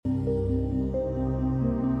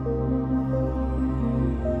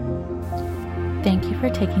you for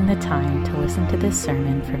taking the time to listen to this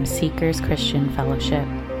sermon from Seekers Christian Fellowship.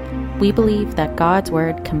 We believe that God's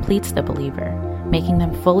Word completes the believer, making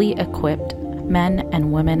them fully equipped men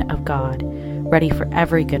and women of God, ready for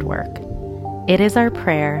every good work. It is our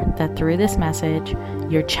prayer that through this message,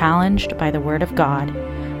 you're challenged by the Word of God,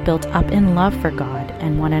 built up in love for God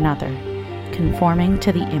and one another, conforming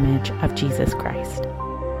to the image of Jesus Christ.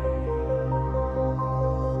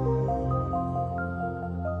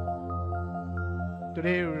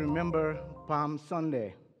 Today we remember Palm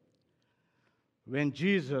Sunday, when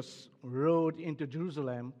Jesus rode into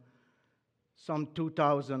Jerusalem some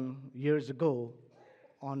 2,000 years ago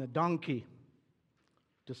on a donkey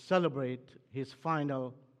to celebrate his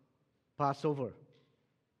final Passover.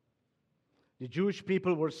 The Jewish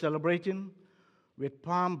people were celebrating with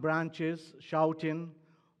palm branches, shouting,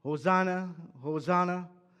 "Hosanna, Hosanna,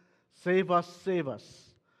 save us, save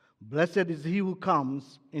us. Blessed is he who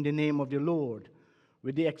comes in the name of the Lord,"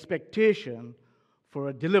 with the expectation for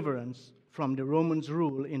a deliverance from the Romans'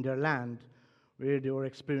 rule in their land where they were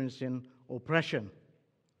experiencing oppression.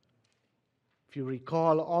 If you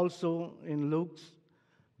recall also in Luke's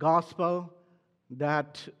gospel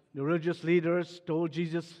that the religious leaders told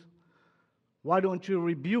Jesus, "Why don't you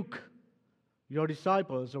rebuke your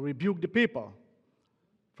disciples or rebuke the people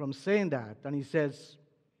from saying that?" And he says,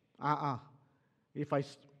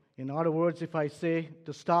 in other words, if I say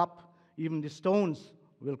to stop, even the stones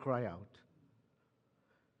will cry out.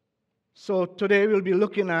 So today we'll be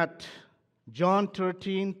looking at John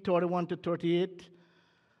 13, 31 to 38.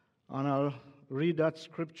 And I'll read that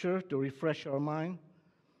scripture to refresh our mind.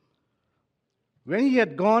 When he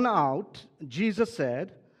had gone out, Jesus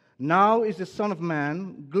said, "Now is the Son of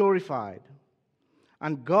Man glorified,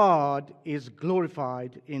 and God is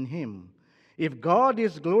glorified in him. If God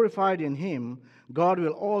is glorified in him, God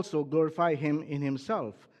will also glorify him in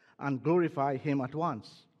himself, and glorify him at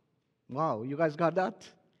once." Wow, you guys got that?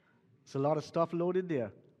 It's a lot of stuff loaded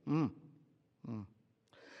there.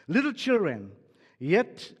 "Little children,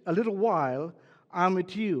 yet a little while I'm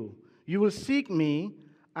with you. You will seek me,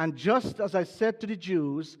 and just as I said to the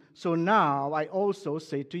Jews, so now I also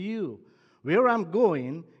say to you, where I'm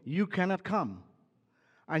going, you cannot come.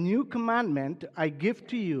 A new commandment I give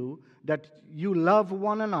to you, that you love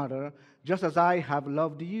one another, just as I have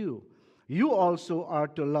loved you. You also are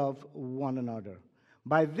to love one another.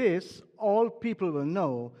 By this, all people will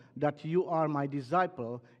know that you are my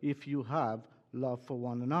disciple if you have love for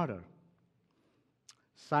one another."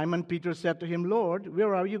 Simon Peter said to him, "Lord,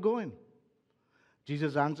 where are you going?"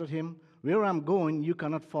 Jesus answered him, "Where I'm going, you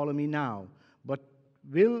cannot follow me now, but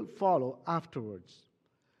will follow afterwards."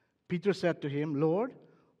 Peter said to him, "Lord,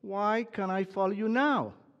 why can I follow you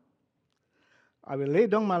now? I will lay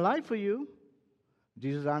down my life for you."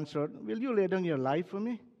 Jesus answered, "Will you lay down your life for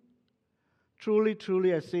me? Truly,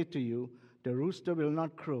 truly, I say to you, the rooster will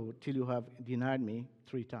not crow till you have denied me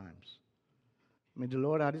 3 times. May the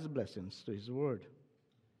Lord add his blessings to his word.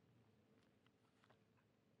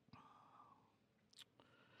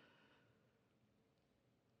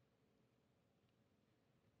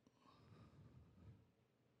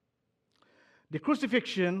 The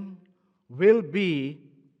crucifixion will be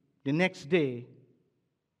the next day,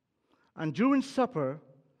 and during supper,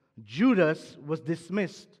 Judas was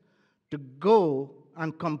dismissed to go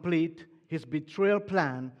and complete his betrayal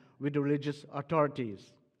plan with the religious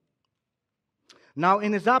authorities. Now,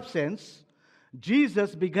 in his absence,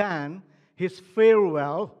 Jesus began his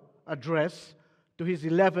farewell address to his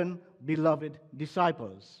 11 beloved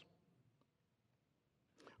disciples,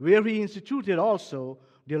 where he instituted also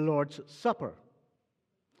the Lord's Supper,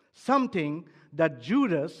 something that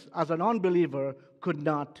Judas, as an unbeliever, could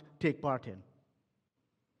not take part in.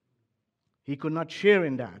 He could not share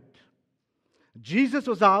in that. Jesus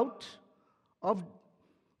was out of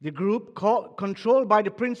the group controlled by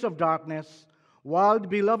the prince of darkness, while the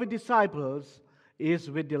beloved disciples is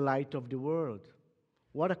with the light of the world.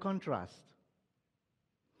 What a contrast.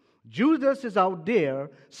 Judas is out there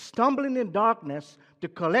stumbling in darkness to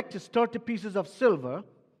collect his 30 pieces of silver,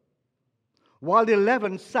 while the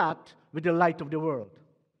 11 sat with the light of the world,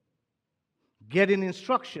 getting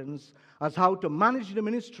instructions as how to manage the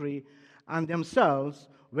ministry and themselves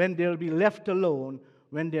when they'll be left alone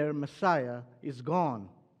when their Messiah is gone.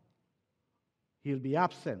 He'll be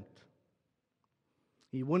absent.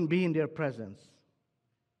 He wouldn't be in their presence.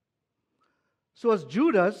 So as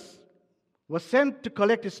Judas was sent to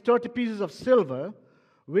collect his 30 pieces of silver,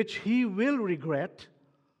 which he will regret,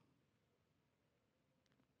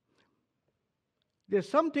 there's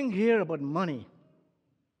something here about money.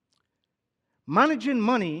 Managing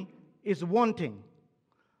money is one thing,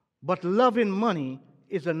 but loving money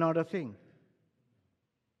is another thing.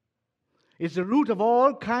 is the root of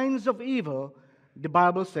all kinds of evil, the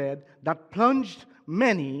Bible said, that plunged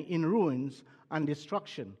many in ruins and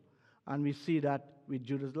destruction. And we see that with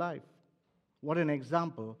Judas' life. What an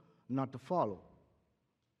example not to follow.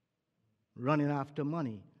 Running after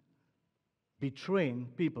money, betraying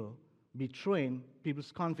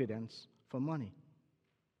people's confidence for money.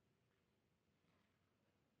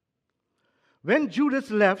 When Judas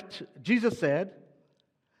left, Jesus said,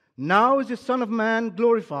 "Now is the Son of Man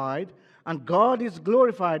glorified, and God is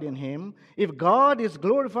glorified in him. If God is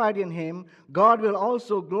glorified in him, God will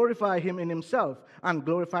also glorify him in himself and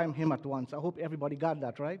glorify him at once." I hope everybody got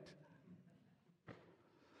that right.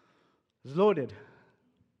 It's loaded.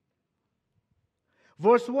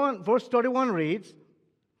 Verse 31 reads,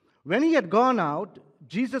 "When he had gone out,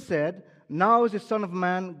 Jesus said, 'Now is the Son of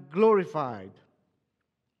Man glorified.'"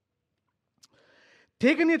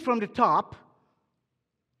 Taking it from the top,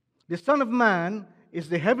 the Son of Man is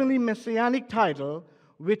the heavenly messianic title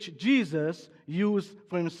which Jesus used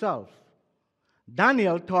for himself.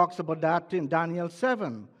 Daniel talks about that in Daniel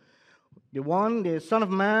 7. The Son of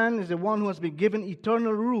Man is the one who has been given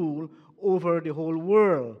eternal rule over the whole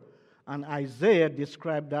world. And Isaiah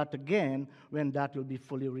described that again when that will be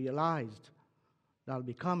fully realized. That will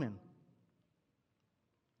be coming.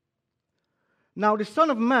 Now, the Son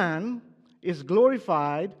of Man is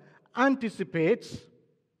glorified, anticipates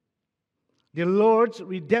the Lord's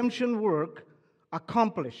redemption work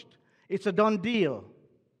accomplished. It's a done deal.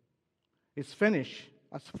 It's finished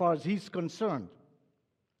as far as he's concerned.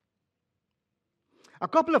 A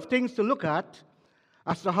couple of things to look at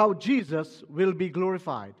as to how Jesus will be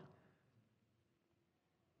glorified.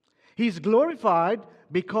 He's glorified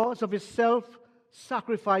because of his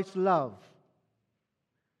self-sacrifice love.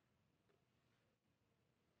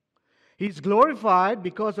 He's glorified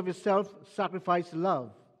because of his self-sacrifice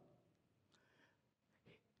love.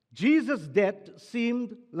 Jesus' death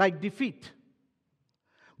seemed like defeat,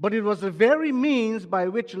 but it was the very means by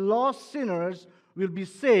which lost sinners will be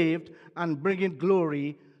saved and bringing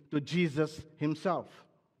glory to Jesus himself.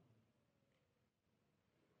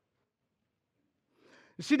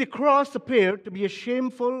 You see, the cross appeared to be a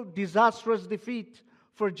shameful, disastrous defeat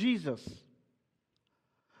for Jesus.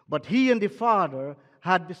 But he and the Father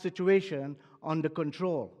had the situation under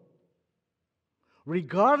control.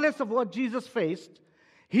 Regardless of what Jesus faced,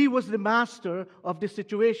 he was the master of the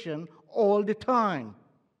situation all the time.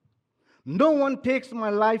 "No one takes my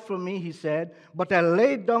life from me," he said, "but I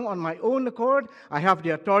lay it down on my own accord. I have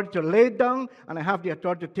the authority to lay it down, and I have the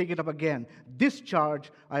authority to take it up again. This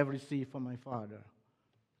charge I have received from my Father."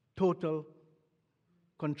 Total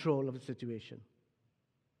control of the situation.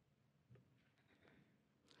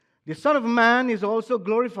 The Son of Man is also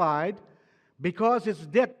glorified because his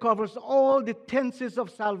death covers all the tenses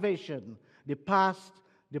of salvation, the past,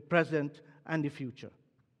 the present, and the future.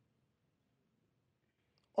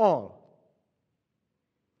 All.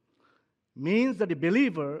 Means that the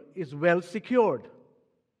believer is well secured.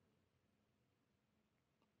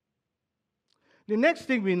 The next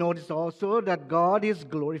thing we notice also that God is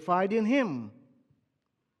glorified in him.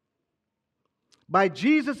 By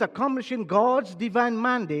Jesus accomplishing God's divine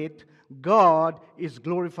mandate, God is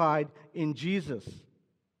glorified in Jesus.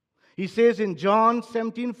 He says in John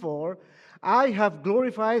 17:4, "I have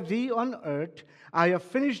glorified thee on earth. I have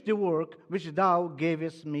finished the work which thou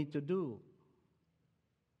gavest me to do."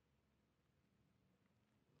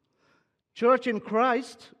 Church in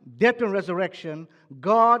Christ, death and resurrection,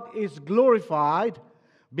 God is glorified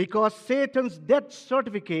because Satan's death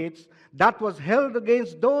certificates that was held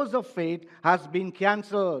against those of faith has been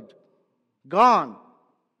canceled. Gone.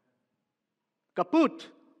 Kaput.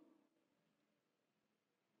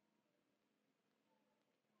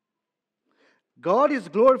 God is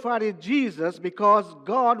glorified in Jesus because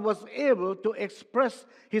God was able to express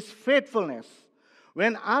his faithfulness.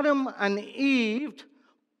 When Adam and Eve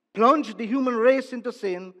plunged the human race into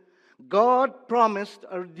sin, God promised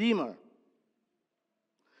a Redeemer.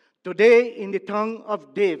 Today, in the tongue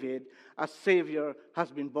of David, a Savior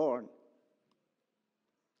has been born.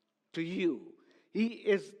 To you, he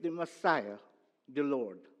is the Messiah, the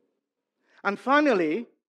Lord. And finally,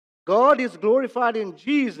 God is glorified in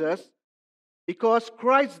Jesus because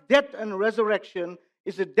Christ's death and resurrection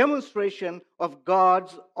is a demonstration of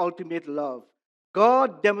God's ultimate love.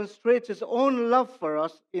 God demonstrates his own love for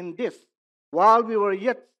us in this: while we were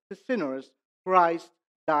yet sinners, Christ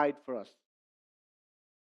died for us.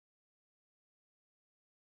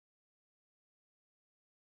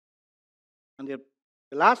 And the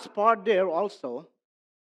last part there also,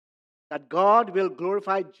 that God will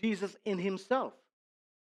glorify Jesus in himself.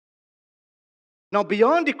 Now,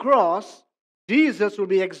 beyond the cross, Jesus will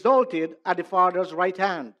be exalted at the Father's right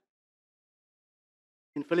hand.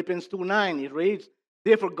 In Philippians 2:9, it reads,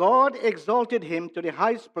 "Therefore God exalted him to the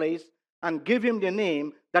highest place and gave him the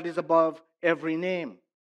name that is above every name."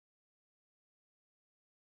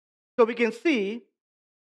 So we can see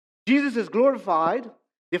Jesus is glorified,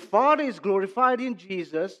 the Father is glorified in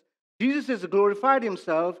Jesus, Jesus is glorified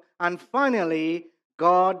himself, and finally,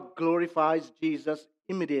 God glorifies Jesus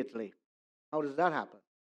immediately. How does that happen?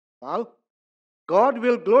 Well, God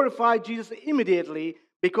will glorify Jesus immediately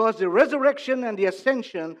because the resurrection and the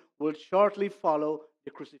ascension will shortly follow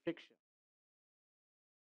the crucifixion.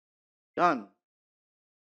 Done.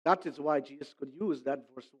 That is why Jesus could use that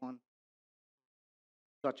verse 1 in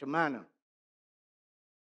such a manner.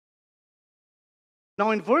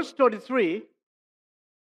 Now in verse 33,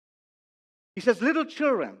 he says, little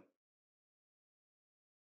children,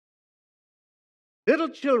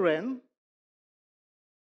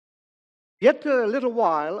 yet a little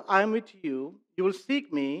while I am with you. You will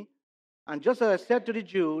seek me. And just as I said to the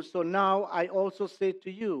Jews, so now I also say to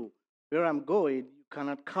you, where I'm going, you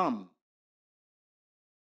cannot come.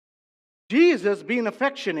 Jesus, being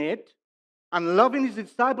affectionate and loving his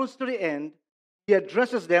disciples to the end, he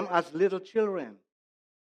addresses them as little children.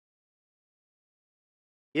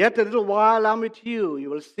 Yet a little while I'm with you. You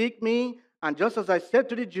will seek me. And just as I said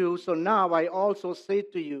to the Jews, so now I also say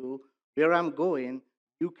to you, where I'm going,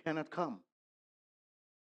 you cannot come.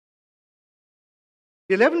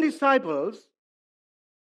 The 11 disciples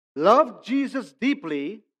loved Jesus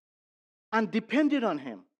deeply and depended on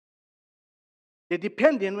him. They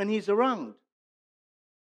depended when he's around.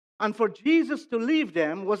 And for Jesus to leave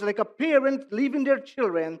them was like a parent leaving their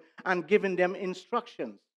children and giving them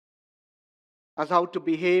instructions as how to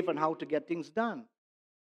behave and how to get things done.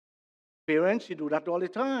 Parents, you do that all the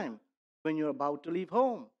time. When you're about to leave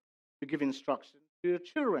home, you give instructions to your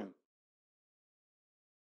children.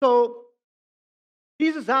 So,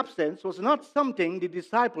 Jesus' absence was not something the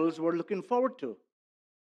disciples were looking forward to.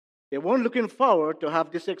 They weren't looking forward to have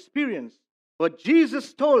this experience. But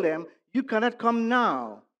Jesus told them, you cannot come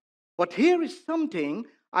now. But here is something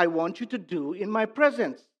I want you to do in my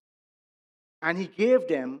presence. And he gave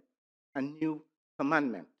them a new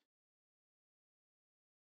commandment.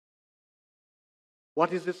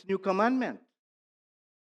 What is this new commandment?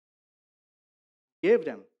 He gave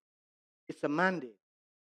them. It's a mandate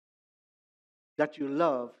that you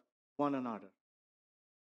love one another.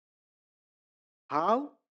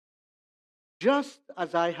 How? Just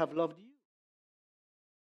as I have loved you.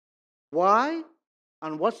 Why?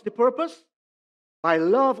 And what's the purpose? By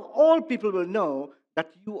love, all people will know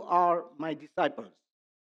that you are my disciples,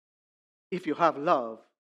 if you have love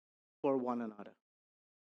for one another.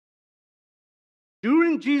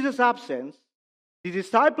 During Jesus' absence, the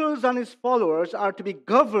disciples and his followers are to be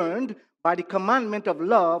governed by the commandment of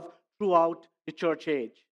love throughout the church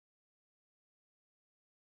age.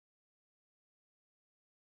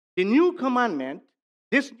 This new commandment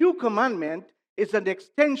is an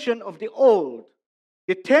extension of the old.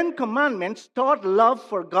 The 10 commandments taught love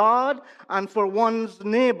for God and for one's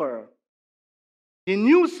neighbor. The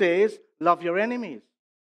new says, love your enemies.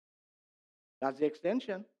 That's the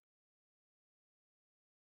extension,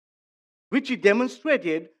 which he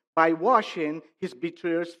demonstrated by washing his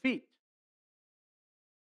betrayer's feet.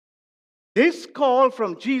 This call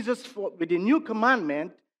from Jesus with the new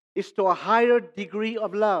commandment is to a higher degree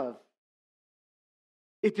of love.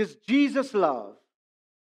 It is Jesus' love.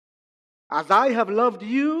 As I have loved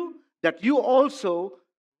you, that you also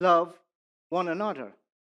love one another.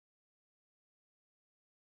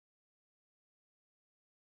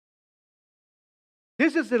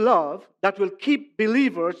 This is the love that will keep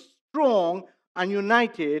believers strong and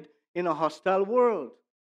united in a hostile world.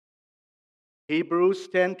 Hebrews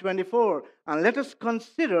 10:24. And let us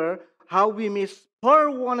consider how we may spur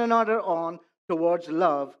one another on towards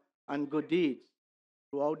love and good deeds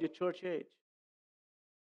throughout the church age.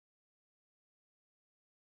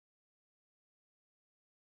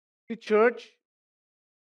 The church,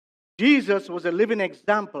 Jesus was a living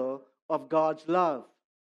example of God's love.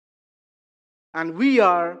 And we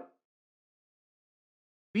are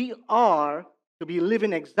to be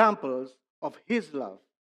living examples of his love.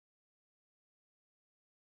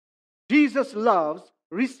 Jesus' love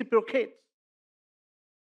reciprocates,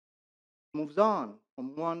 moves on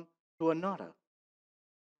from one to another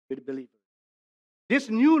with believers. This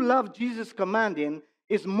new love Jesus commanding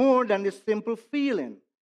is more than a simple feeling.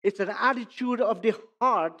 It's an attitude of the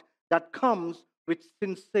heart that comes with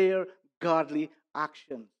sincere godly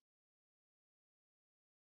actions.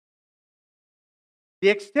 The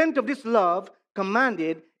extent of this love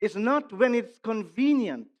commanded is not when it's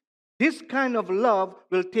convenient. This kind of love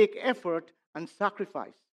will take effort and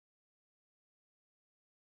sacrifice.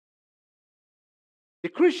 The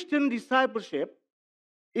Christian discipleship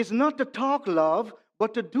is not to talk love,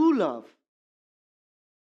 but to do love.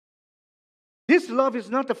 This love is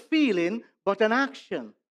not a feeling, but an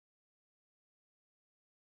action.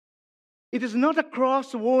 It is not a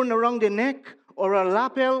cross worn around the neck, or a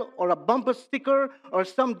lapel, or a bumper sticker, or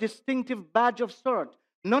some distinctive badge of sort.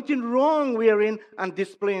 Nothing wrong wearing and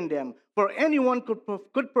displaying them, for anyone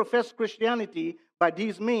could profess Christianity by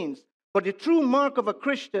these means. But the true mark of a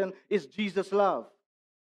Christian is Jesus' love.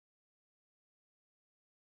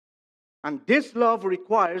 And this love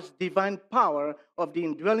requires divine power of the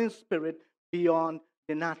indwelling spirit beyond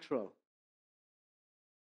the natural.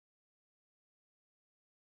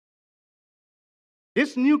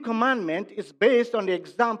 This new commandment is based on the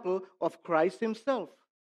example of Christ himself.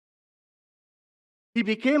 He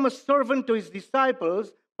became a servant to his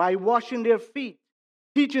disciples by washing their feet,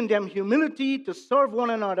 teaching them humility to serve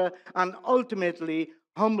one another, and ultimately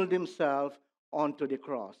humbled himself onto the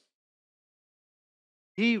cross.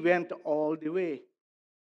 He went all the way.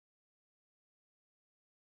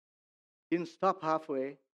 Didn't stop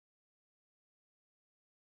halfway.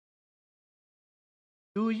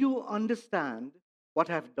 Do you understand what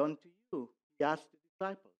I've done to you? He asked the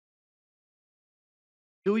disciples.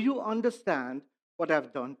 Do you understand what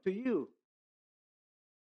I've done to you?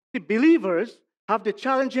 The believers have the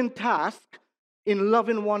challenging task in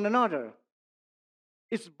loving one another.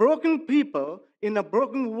 It's broken people in a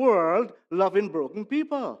broken world loving broken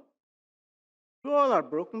people. We all are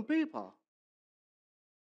broken people.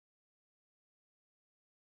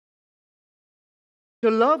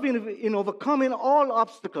 To love in overcoming all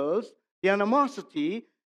obstacles, the animosity,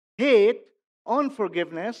 hate,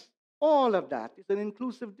 unforgiveness, all of that is an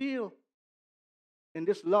inclusive deal in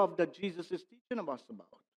this love that Jesus is teaching us about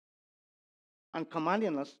and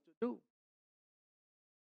commanding us to do.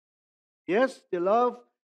 Yes, the love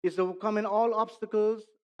is overcoming all obstacles,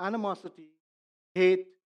 animosity, hate,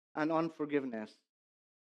 and unforgiveness.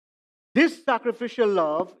 This sacrificial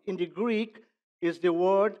love in the Greek is the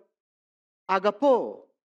word agapo,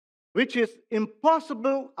 which is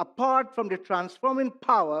impossible apart from the transforming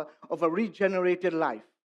power of a regenerated life.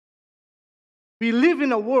 We live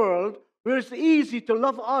in a world where it's easy to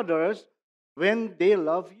love others when they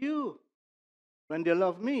love you. When they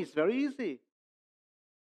love me, it's very easy.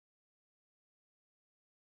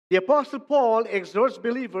 The Apostle Paul exhorts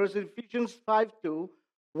believers in Ephesians 5:2,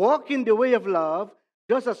 walk in the way of love,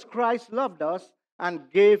 just as Christ loved us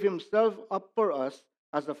and gave himself up for us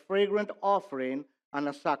as a fragrant offering and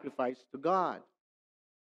a sacrifice to God.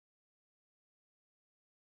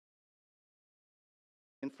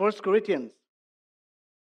 In 1 Corinthians,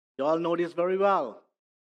 you all know this very well.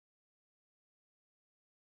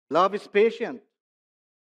 Love is patient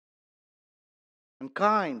and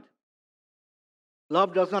kind.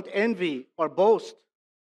 Love does not envy or boast.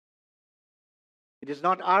 It is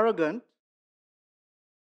not arrogant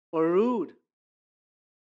or rude.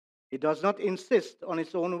 It does not insist on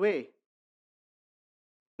its own way.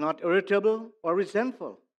 Not irritable or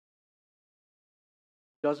resentful.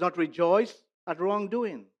 Does not rejoice at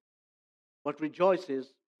wrongdoing, but rejoices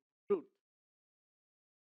in truth.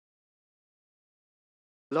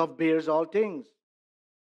 Love bears all things,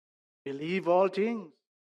 believe all things,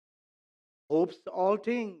 hopes all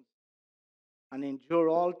things, and endure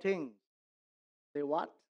all things. Say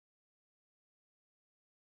what?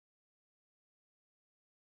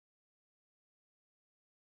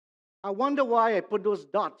 I wonder why I put those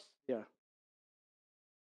dots there.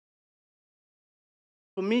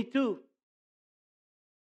 For me too.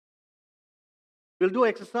 We'll do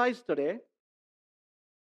exercise today.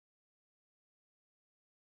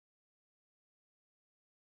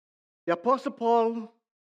 The Apostle Paul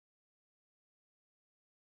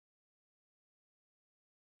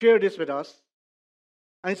shared this with us,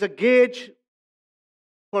 and it's a gauge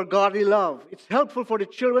for godly love. It's helpful for the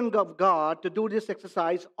children of God to do this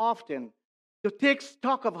exercise often, to take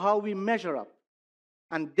stock of how we measure up,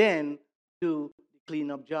 and then do the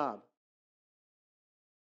cleanup job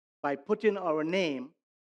by putting our name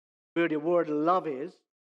where the word love is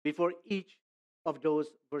before each of those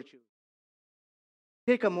virtues.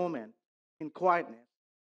 Take a moment in quietness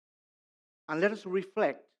and let us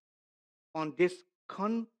reflect on this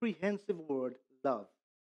comprehensive word, love.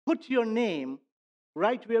 Put your name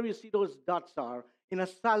right where you see those dots are in a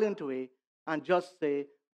silent way and just say,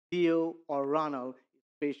 Dio or Ronald is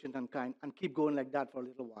patient and kind, and keep going like that for a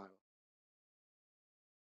little while.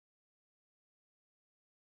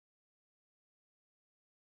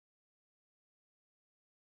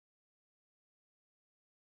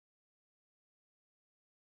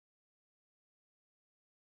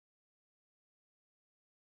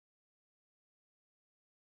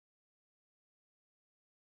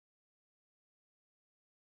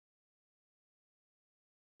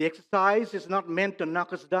 The exercise is not meant to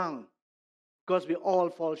knock us down because we all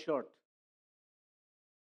fall short.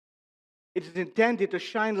 It is intended to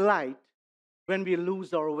shine light when we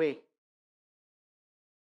lose our way.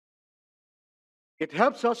 It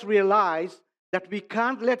helps us realize that we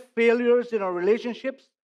can't let failures in our relationships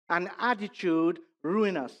and attitude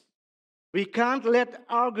ruin us. We can't let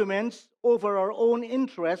arguments over our own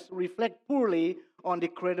interests reflect poorly on the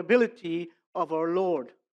credibility of our Lord.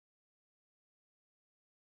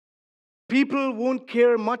 People won't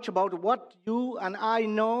care much about what you and I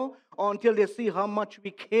know until they see how much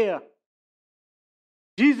we care.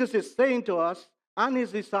 Jesus is saying to us and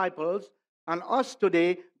his disciples and us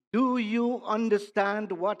today, do you understand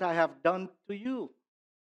what I have done to you?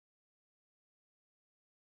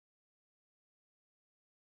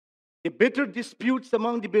 The bitter disputes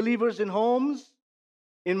among the believers in homes,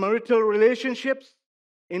 in marital relationships,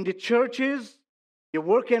 in the churches, the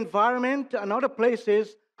work environment, and other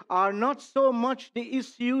places are not so much the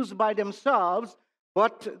issues by themselves,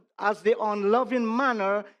 but as the unloving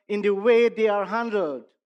manner in the way they are handled.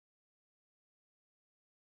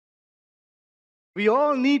 We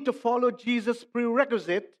all need to follow Jesus'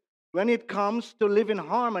 prerequisite when it comes to living in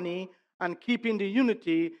harmony and keeping the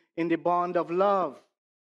unity in the bond of love.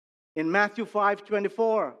 In Matthew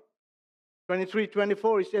 5:24,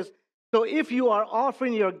 23:24, he says, so if you are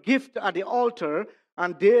offering your gift at the altar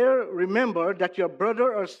and there remember that your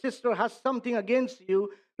brother or sister has something against you,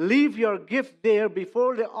 leave your gift there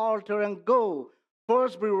before the altar and go.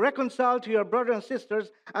 First be reconciled to your brothers and sisters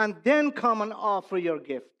and then come and offer your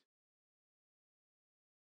gift.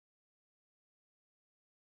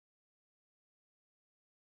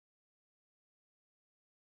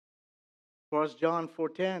 First John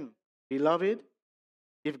 4:10, beloved,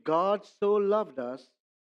 if God so loved us,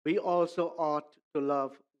 we also ought to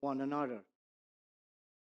love one another.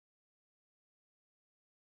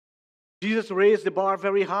 Jesus raised the bar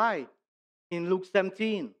very high in Luke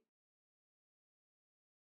 17.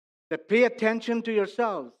 That pay attention to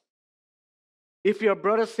yourselves. If your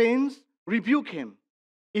brother sins, rebuke him.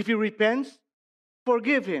 If he repents,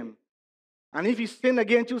 forgive him. And if he sinned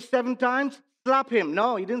against you 7 times, slap him.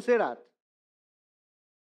 No, he didn't say that.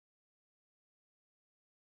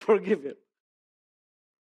 Forgive him.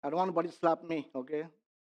 I don't want anybody to slap me, okay?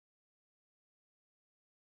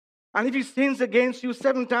 And if he sins against you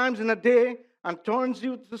 7 times in a day and turns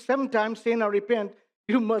you to 7 times saying, I repent,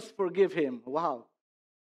 you must forgive him. Wow.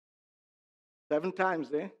 7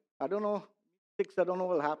 times, eh? I don't know. 6, I don't know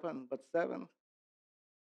what will happen, but 7.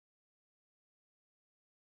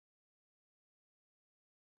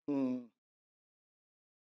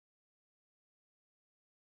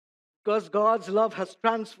 Because God's love has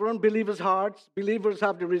transformed believers' hearts, believers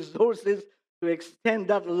have the resources to extend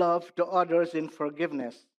that love to others in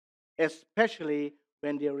forgiveness, especially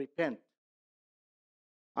when they repent.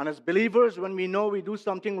 And as believers, when we know we do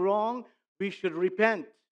something wrong, we should repent.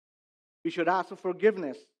 We should ask for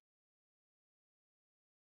forgiveness.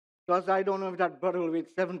 Because I don't know if that brother will wait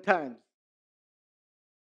 7 times.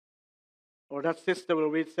 Or that sister will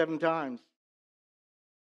wait 7 times.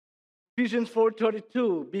 Ephesians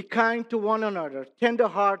 4:32, be kind to one another,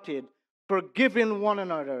 tender-hearted, forgiving one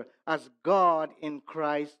another, as God in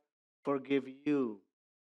Christ forgive you.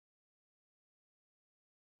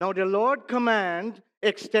 Now the Lord's command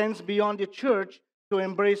extends beyond the church to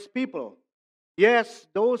embrace people. Yes,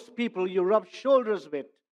 those people you rub shoulders with,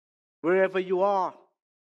 wherever you are.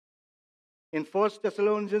 In 1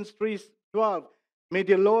 Thessalonians 3:12, may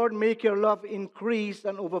the Lord make your love increase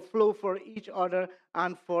and overflow for each other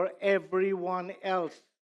and for everyone else.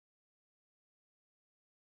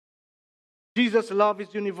 Jesus' love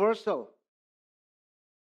is universal.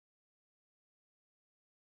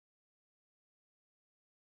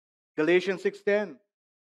 Galatians 6:10,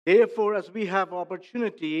 therefore, as we have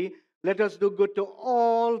opportunity, let us do good to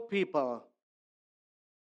all people,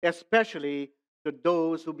 especially to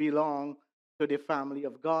those who belong to the family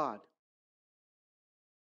of God.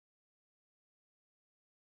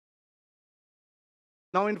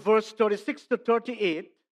 Now in verse 36 to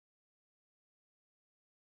 38,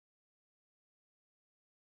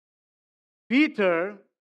 Peter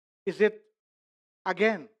is it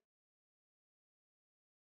again.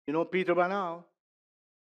 You know Peter by now.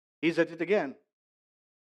 He's at it again.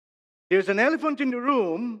 There's an elephant in the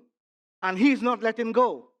room, and he's not letting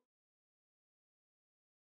go.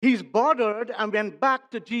 He's bothered and went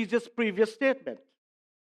back to Jesus' previous statement.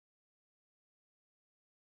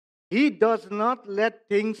 He does not let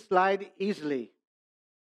things slide easily.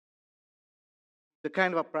 The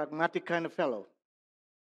kind of a pragmatic kind of fellow.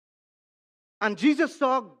 And Jesus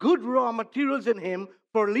saw good raw materials in him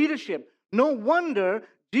for leadership. No wonder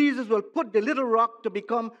Jesus will put the little rock to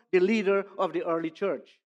become the leader of the early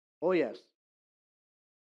church. Oh, yes.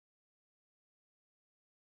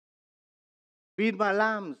 Feed my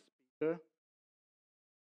lambs, Peter.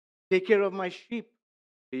 Take care of my sheep,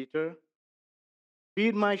 Peter.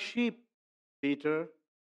 Feed my sheep, Peter.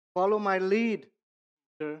 Follow my lead,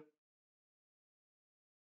 Peter.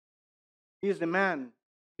 He's the man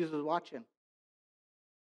Jesus is watching.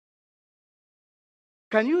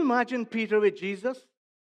 Can you imagine Peter with Jesus?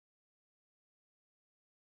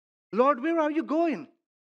 Lord, where are you going?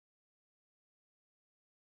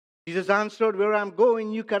 Jesus answered, where I'm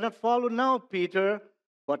going, you cannot follow now, Peter,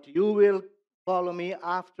 but you will follow me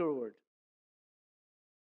afterward.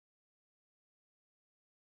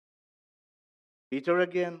 Peter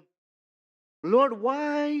again, Lord,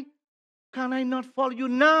 why can I not follow you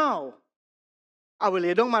now? I will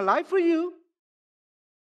lay down my life for you.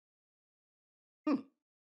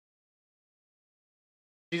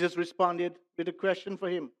 Jesus responded with a question for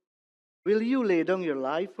him. Will you lay down your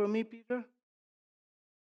life for me, Peter?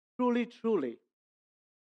 Truly, truly,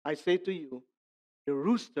 I say to you, the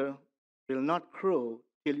rooster will not crow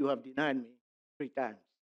till you have denied me 3 times.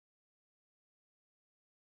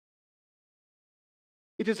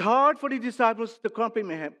 It is hard for the disciples to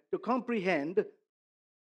comprehend.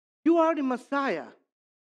 You are the Messiah.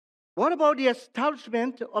 What about the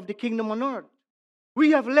establishment of the kingdom on earth?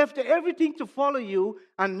 We have left everything to follow you,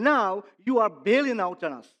 and now you are bailing out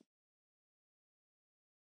on us.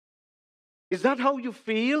 Is that how you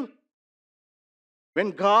feel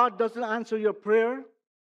when God doesn't answer your prayer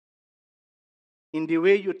in the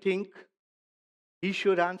way you think He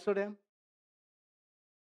should answer them?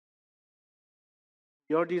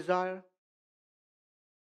 Your desire?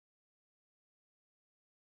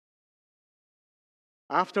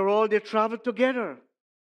 After all, they traveled together.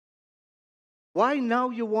 Why now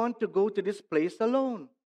you want to go to this place alone?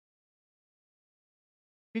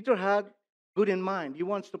 Peter had good in mind. He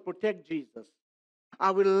wants to protect Jesus.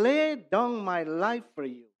 I will lay down my life for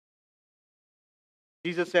you.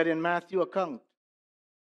 Jesus said in Matthew account,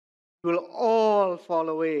 you will all fall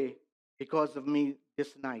away because of me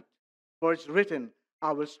this night. For it's written,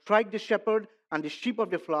 I will strike the shepherd, and the sheep of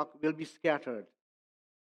the flock will be scattered.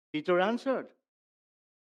 Peter answered,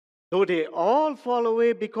 though they all fall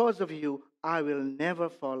away because of you, I will never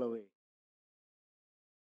fall away.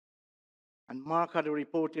 And Mark had a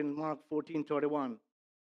report in Mark 14:31.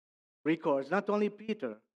 Records not only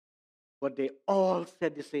Peter, but they all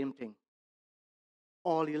said the same thing.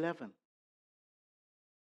 All 11.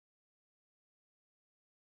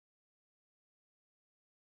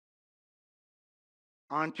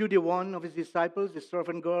 Aren't you the one of his disciples? The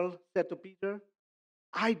servant girl said to Peter,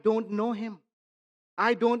 I don't know him.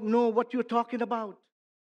 I don't know what you're talking about.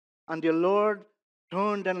 And the Lord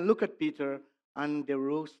turned and looked at Peter, and the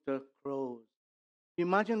rooster crowed.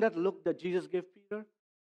 Imagine that look that Jesus gave Peter.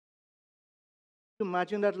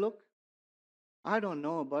 Imagine that look. I don't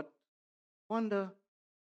know, but wonder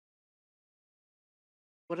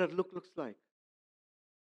what that look looks like.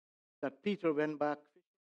 That Peter went back.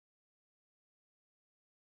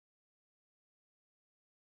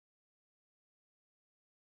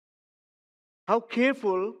 How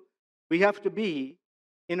careful we have to be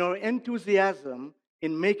in our enthusiasm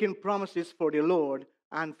in making promises for the Lord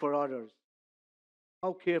and for others.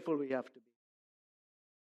 How careful we have to be.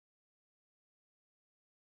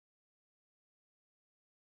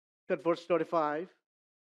 Look at verse 35.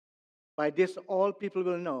 By this all people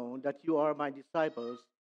will know that you are my disciples.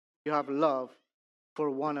 You have love for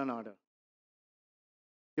one another.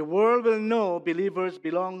 The world will know believers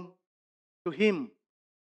belong to Him.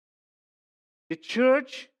 The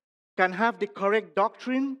church can have the correct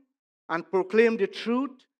doctrine and proclaim the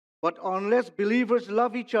truth, but unless believers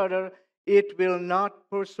love each other, it will not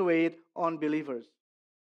persuade unbelievers.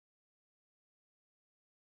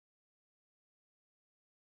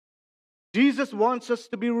 Jesus wants us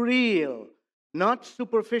to be real, not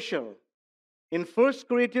superficial. In 1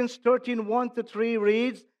 Corinthians 13, 1-3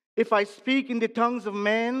 reads, if I speak in the tongues of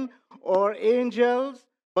men or angels,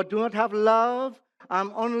 but do not have love,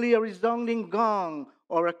 I'm only a resounding gong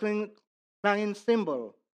or a clanging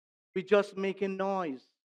cymbal. We're just making noise.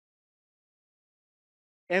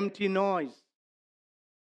 Empty noise.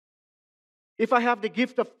 If I have the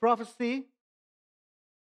gift of prophecy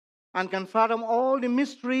and can fathom all the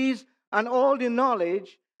mysteries and all the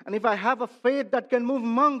knowledge, and if I have a faith that can move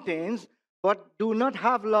mountains, but do not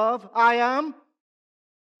have love, I am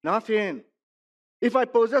nothing. If I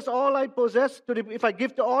possess all I possess if I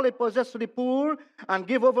give to all I possess to the poor and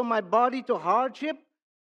give over my body to hardship,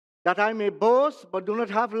 that I may boast, but do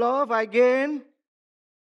not have love, I gain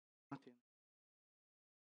nothing.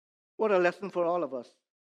 What a lesson for all of us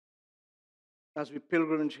as we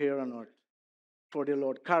pilgrimage here on earth for the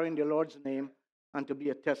Lord, carrying the Lord's name and to be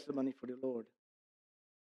a testimony for the Lord.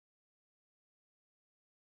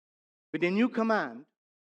 With a new command,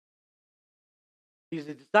 his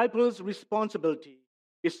disciples' responsibility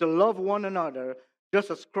is to love one another just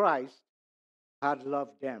as Christ had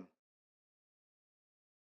loved them.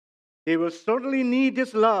 They will certainly need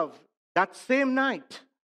this love that same night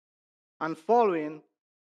and following,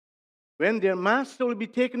 when their master will be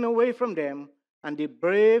taken away from them, and the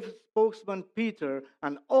brave spokesman Peter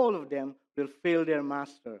and all of them will fail their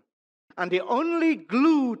master. And the only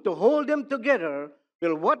glue to hold them together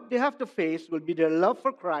will what they have to face will be their love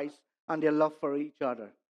for Christ and their love for each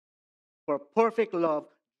other. For perfect love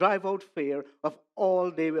drive out fear of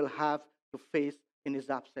all they will have to face in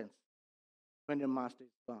his absence when their master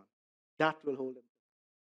is gone. That will hold them.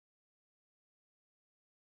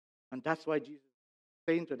 And that's why Jesus is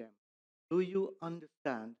saying to them, do you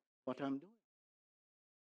understand what I'm doing?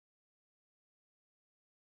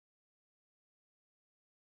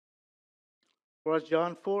 1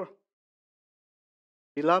 John 4.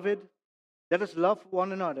 Beloved, let us love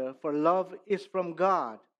one another, for love is from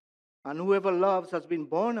God. And whoever loves has been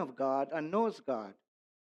born of God and knows God.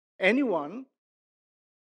 Anyone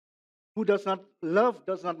who does not love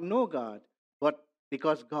does not know God, but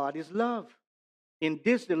because God is love. In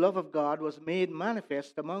this, the love of God was made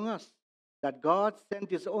manifest among us, that God sent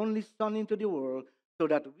his only Son into the world so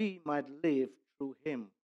that we might live through him.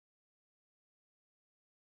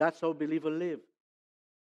 That's how believers live,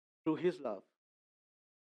 through his love.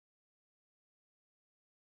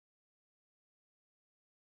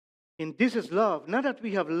 In this is love, not that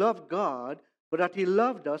we have loved God, but that he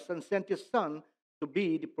loved us and sent his Son to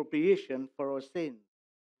be the propitiation for our sins.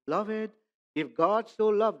 Beloved, if God so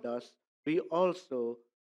loved us, we also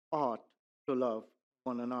ought to love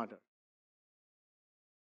one another.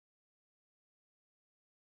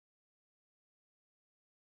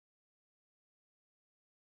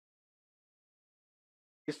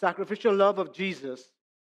 The sacrificial love of Jesus,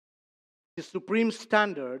 the supreme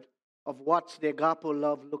standard of what the agape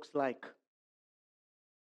love looks like.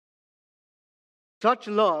 Such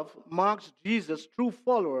love marks Jesus' true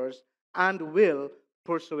followers and will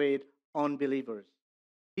persuade unbelievers.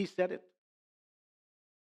 He said it.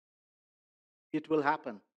 It will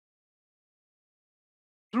happen.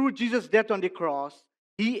 Through Jesus' death on the cross,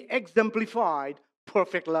 he exemplified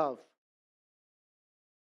perfect love.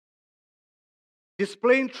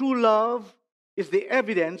 Displaying true love is the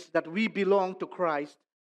evidence that we belong to Christ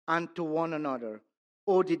and to one another.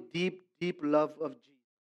 Oh, the deep, deep love of Jesus.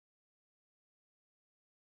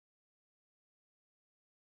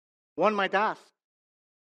 One might ask,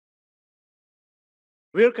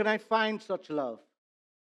 where can I find such love?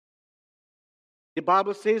 The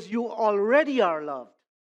Bible says you already are loved.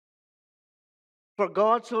 For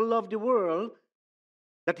God so loved the world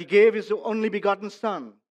that he gave his only begotten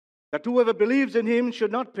Son, that whoever believes in him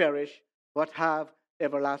should not perish, but have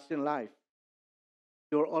everlasting life.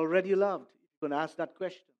 You're already loved. You can ask that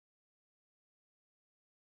question.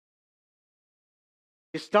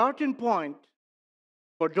 The starting point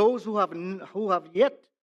for those who have yet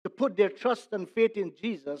to put their trust and faith in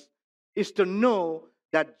Jesus is to know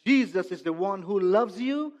that Jesus is the one who loves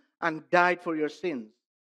you and died for your sins.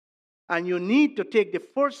 And you need to take the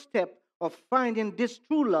first step of finding this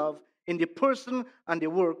true love in the person and the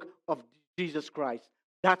work of Jesus Christ.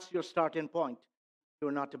 That's your starting point.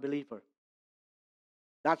 You're not a believer.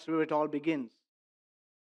 That's where it all begins.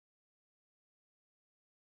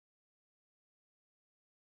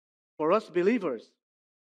 For us believers,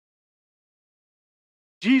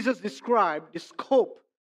 Jesus described the scope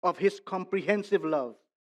of his comprehensive love,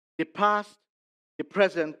 the past, the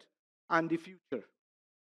present, and the future.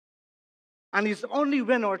 And it's only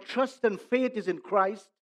when our trust and faith is in Christ,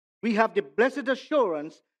 we have the blessed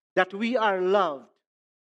assurance that we are loved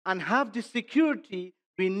and have the security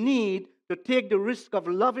we need to take the risk of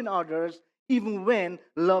loving others even when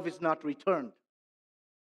love is not returned.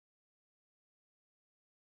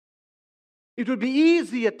 It will be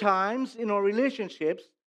easy at times in our relationships.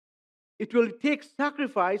 It will take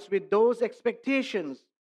sacrifice with those expectations,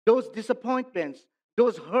 those disappointments,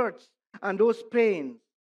 those hurts, and those pains.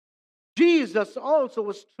 Jesus also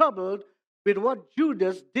was troubled with what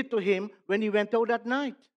Judas did to him when he went out that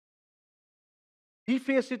night. He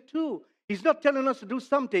faced it too. He's not telling us to do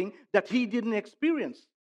something that he didn't experience.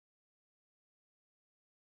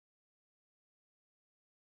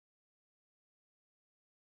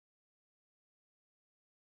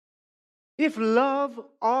 If love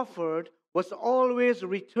offered was always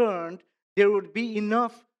returned, there would be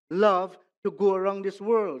enough love to go around this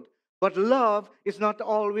world. But love is not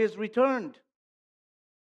always returned.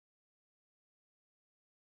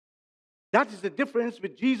 That is the difference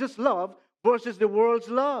with Jesus' love versus the world's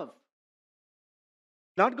love.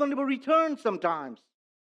 Not going to be returned sometimes,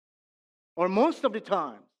 or most of the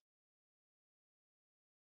time.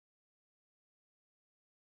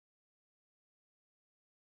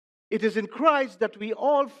 It is in Christ that we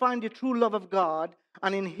all find the true love of God,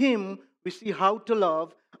 and in Him we see how to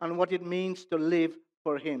love and what it means to live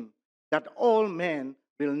for Him. That all men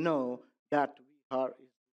will know that we are His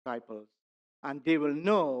disciples, and they will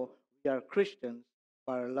know we are Christians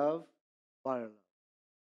by our love, by our love.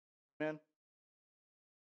 Amen.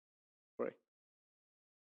 Pray.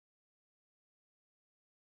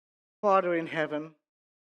 Father in heaven,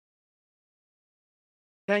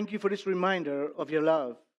 thank you for this reminder of your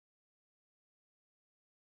love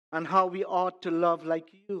and how we ought to love like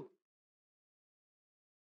you.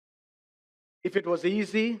 If it was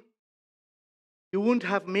easy, you wouldn't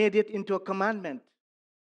have made it into a commandment.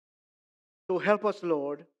 So help us,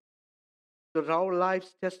 Lord, so that our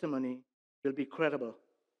life's testimony will be credible.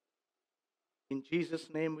 In Jesus'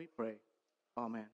 name we pray. Amen.